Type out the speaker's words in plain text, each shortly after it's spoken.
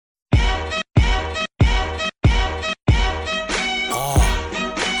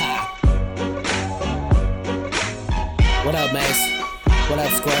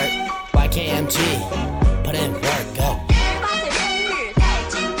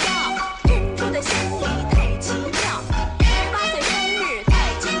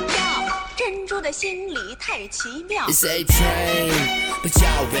的心里太奇妙。 It's A train, but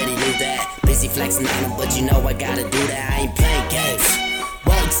y'all already knew that. Busy flexing on them, but you know I gotta do that. I ain't playing games.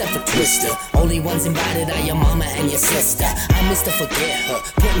 Well, except for Twister. Only ones invited are your mama and your sister. I miss to forget her,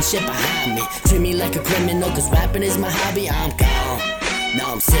 putting shit behind me. Treat me like a criminal, cause rapping is my hobby. I'm gone.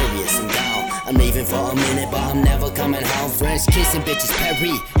 No, I'm serious, I'm gone. I'm leaving for a minute, but I'm never coming home. French kissing bitches,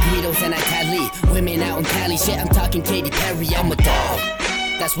 Perry, Guidos and Italy. Women out in Cali, shit, I'm talking Katy Perry. I'm a dog.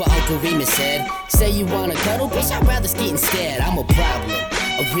 That's what Uncle Remus said. Say you wanna cuddle, bitch, I'd rather ski instead. I'm a problem,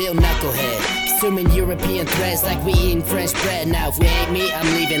 a real knucklehead. Consuming European threads like we eating French bread. Now if we ain't me, I'm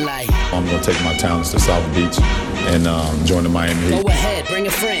leaving like I'm gonna take my talents to South Beach and join the Miami Heat. Go ahead, bring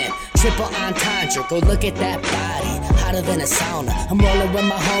a friend, triple entendre. Go look at that body, hotter than a sauna. I'm rolling with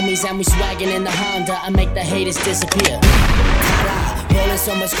my homies and we swagging in the Honda. I make the haters disappear. Ta-da, rolling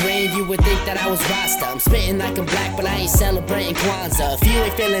so much green, you would think that I was Rasta. I'm spitting like I'm black, but I ain't celebrating Kwanzaa. If you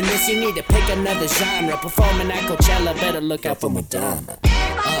ain't feeling this, you need to pick another genre. Performing at Coachella, better look out for Madonna.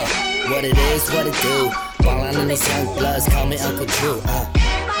 What it is, what it do. Ballin' on these young bloods, call me Uncle Drew.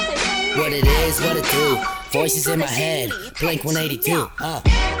 What it is, what it do. Voices in my head, Blink 182.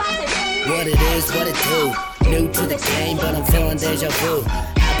 What it is, what it do. New to the game, but I'm feeling deja vu.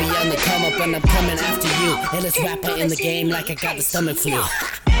 I be on the come up and I'm coming after you. Illest rapper in the game like I got the stomach flu.